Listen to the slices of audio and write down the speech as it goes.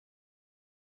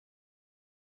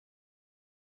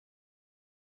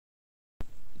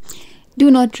Do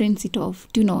not rinse it off.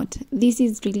 Do not. This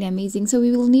is really amazing. So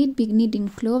we will be needing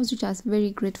cloves, which are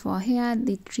very great for our hair.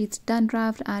 They treat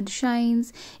dandruff, add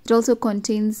shines. It also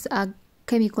contains a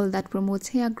chemical that promotes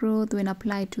hair growth when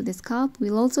applied to the scalp.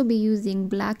 We'll also be using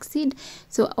black seed,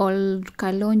 so or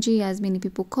kalonji as many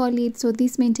people call it. So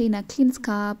this maintain a clean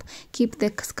scalp, keep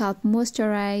the scalp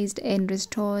moisturized, and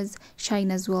restores shine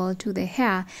as well to the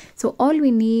hair. So all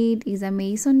we need is a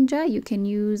mason jar. You can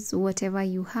use whatever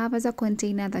you have as a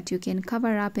container that you can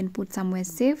cover up and put somewhere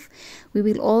safe. We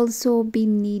will also be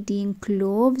needing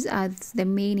cloves as the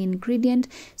main ingredient.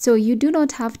 So you do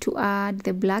not have to add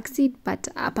the black seed, but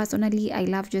personally I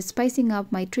love just spicing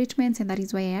up my treatments, and that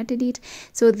is why I added it.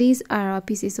 So these are our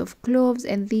pieces of cloves,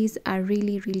 and these are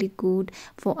really good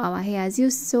for our hair. As you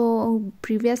saw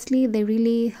previously, they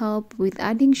really help with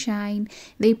adding shine.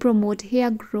 They promote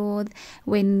hair growth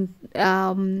when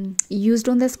used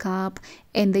on the scalp,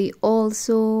 and they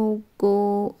also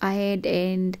go ahead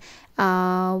and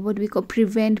what we call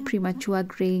prevent premature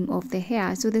graying of the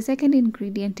hair. So the second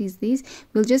ingredient is this.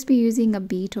 We'll just be using a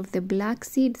bit of the black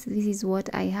seeds. This is what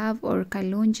I have, or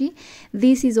kalonji.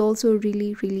 This is also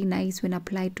really nice when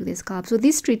applied to the scalp. So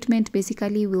this treatment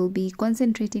basically will be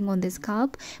concentrating on the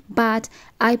scalp, but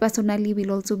I personally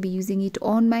will also be using it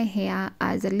on my hair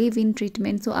as a leave-in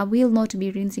treatment, so I will not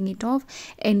be rinsing it off,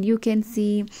 and you can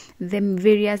see the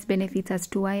various benefits as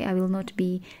to why I will not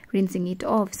be rinsing it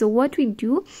off. So what we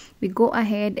do, we go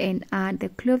ahead and add the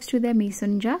cloves to the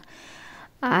mason jar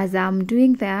as I'm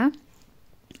doing there,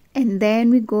 and then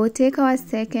we go take our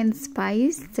second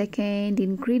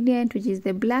ingredient, which is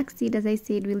the black seed. As I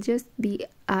said, we'll just be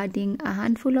adding a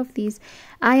handful of these.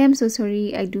 I am so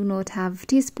sorry, I do not have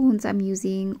teaspoons I'm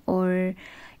using or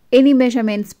any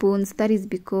measurement spoons. That is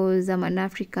because I'm an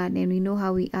African and we know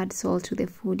how we add salt to the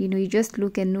food. You know, you just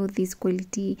look and know this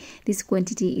quantity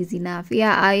is enough.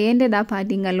 Yeah, I ended up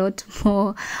adding a lot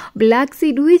more black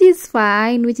seed, which is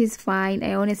fine.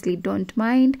 I honestly don't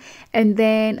mind. And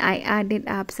then I added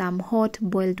up some hot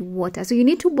boiled water. So you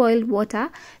need to boil water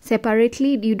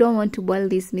separately. You don't want to boil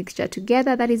this mixture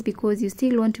together. That is because you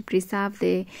still want to preserve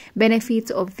the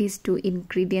benefits of these two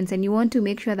ingredients, and you want to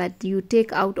make sure that you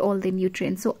take out all the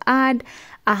nutrients. So add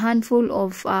a handful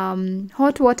of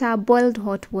hot water, boiled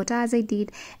hot water as I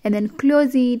did, and then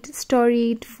close it, store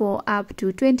it for up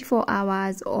to 24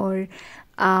 hours, or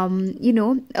you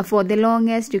know, for the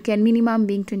longest you can, minimum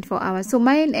being 24 hours. So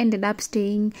mine ended up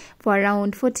staying for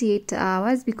around 48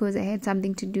 hours because I had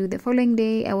something to do the following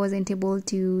day. I wasn't able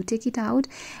to take it out,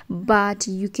 but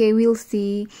you will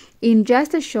see in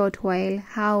just a short while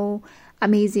how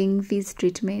amazing this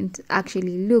treatment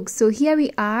actually looks. So here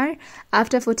we are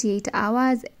after 48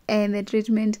 hours, and the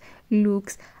treatment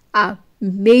looks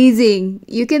amazing.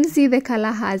 You can see the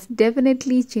color has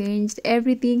definitely changed.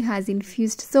 Everything has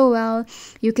infused so well.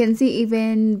 You can see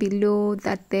even below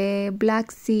that the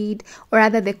black seed, or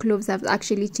rather the cloves, have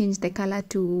actually changed the color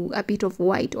to a bit of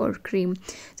white or cream.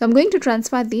 So I'm going to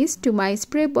transfer this to my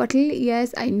spray bottle.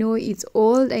 Yes, I know it's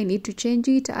old, I need to change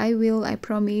it. I will, I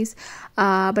promise.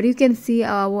 But you can see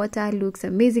our water looks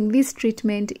amazing. This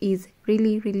treatment is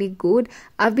really good.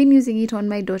 I've been using it on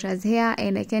my daughter's hair,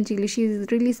 and I can tell you she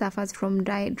really suffers from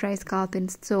dry scalp, and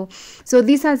so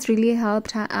this has really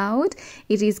helped her out.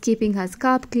 It is keeping her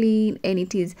scalp clean, and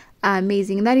it is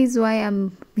amazing. That is why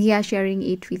I'm here sharing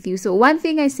it with you. So one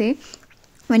thing I say,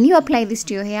 when you apply this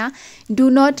to your hair, do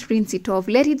not rinse it off.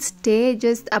 Let it stay.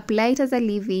 Just apply it as a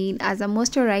leave-in, as a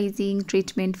moisturizing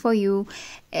treatment for you,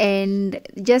 and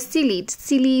just seal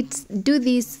it. Do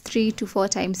this 3 to 4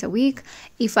 times a week.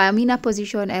 If I'm in a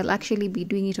position, I'll actually be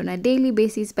doing it on a daily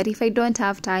basis, but if I don't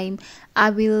have time, I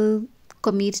will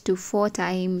commit to 4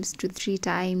 times to 3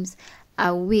 times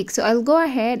a week. So I'll go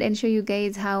ahead and show you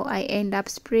guys how I end up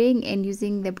spraying and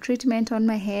using the treatment on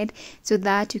my head, so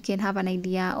that you can have an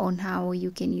idea on how you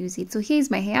can use it. So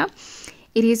here's my hair.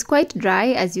 It is quite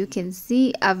dry, as you can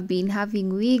see. I've been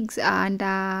having wigs, and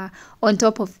on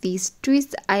top of these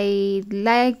twists, I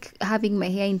like having my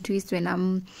hair in twists when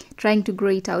I'm trying to grow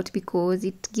it out, because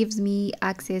it gives me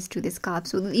access to the scalp.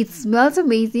 So it smells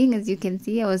amazing, as you can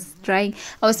see. I was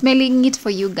smelling it for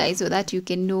you guys so that you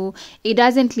can know it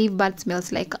doesn't leave bad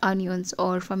smells like onions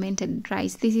or fermented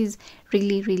rice. This is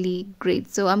really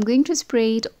great. So I'm going to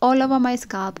spray it all over my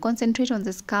scalp, concentrate on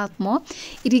the scalp more.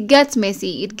 It gets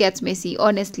messy,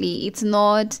 honestly. It's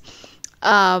not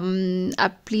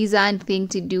a pleasant thing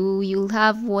to do. You'll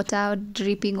have water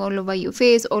dripping all over your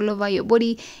face, all over your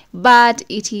body, but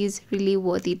it is really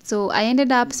worth it. So I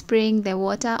ended up spraying the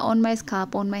water on my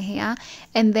scalp, on my hair,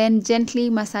 and then gently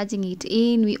massaging it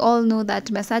in. We all know that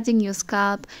massaging your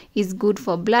scalp is good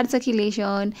for blood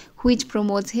circulation, which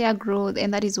promotes hair growth,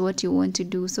 and that is what you want to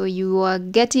do. So you are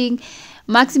getting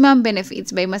maximum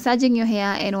benefits by massaging your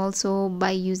hair and also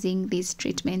by using this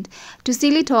treatment. To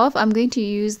seal it off, I'm going to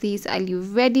use this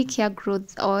Ayurvedic hair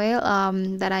growth oil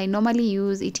that I normally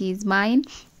use. It is mine.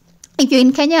 If you're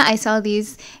in Kenya, I sell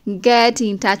this. Get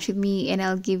in touch with me and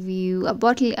I'll give you a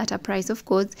bottle at a price, of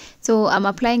course. So I'm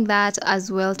applying that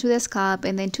as well to the scalp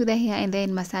and then to the hair and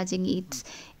then massaging it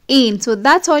in. So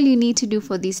that's all you need to do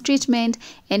for this treatment,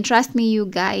 and trust me, you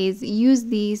guys, use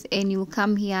this and you'll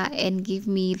come here and give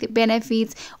me the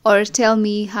benefits or tell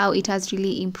me how it has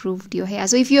really improved your hair.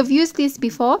 So if you have used this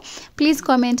before, please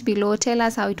comment below, tell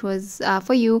us how it was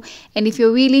for you, and if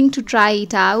you're willing to try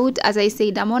it out. As I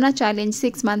said, I'm on a challenge,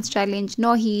 6 months challenge,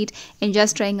 no heat, and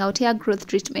just trying out hair growth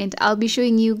treatment. I'll be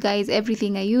showing you guys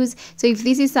everything I use. So if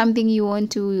this is something you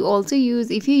want to also use,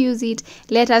 if you use it,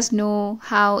 let us know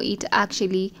how it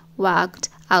actually worked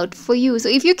out for you. So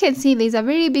if you can see, there's a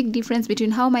very big difference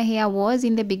between how my hair was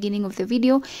in the beginning of the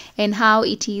video and how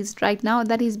it is right now.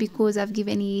 That is because I've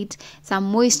given it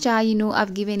some moisture, you know,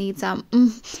 I've given it some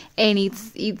and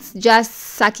it's just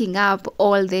sucking up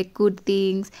all the good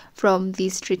things from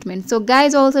this treatment. So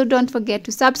guys, also don't forget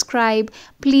to subscribe.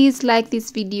 Please like this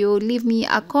video, leave me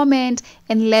a comment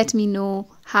and let me know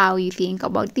how you think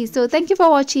about this. So thank you for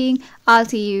watching. I'll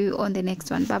see you on the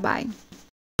next one. Bye bye.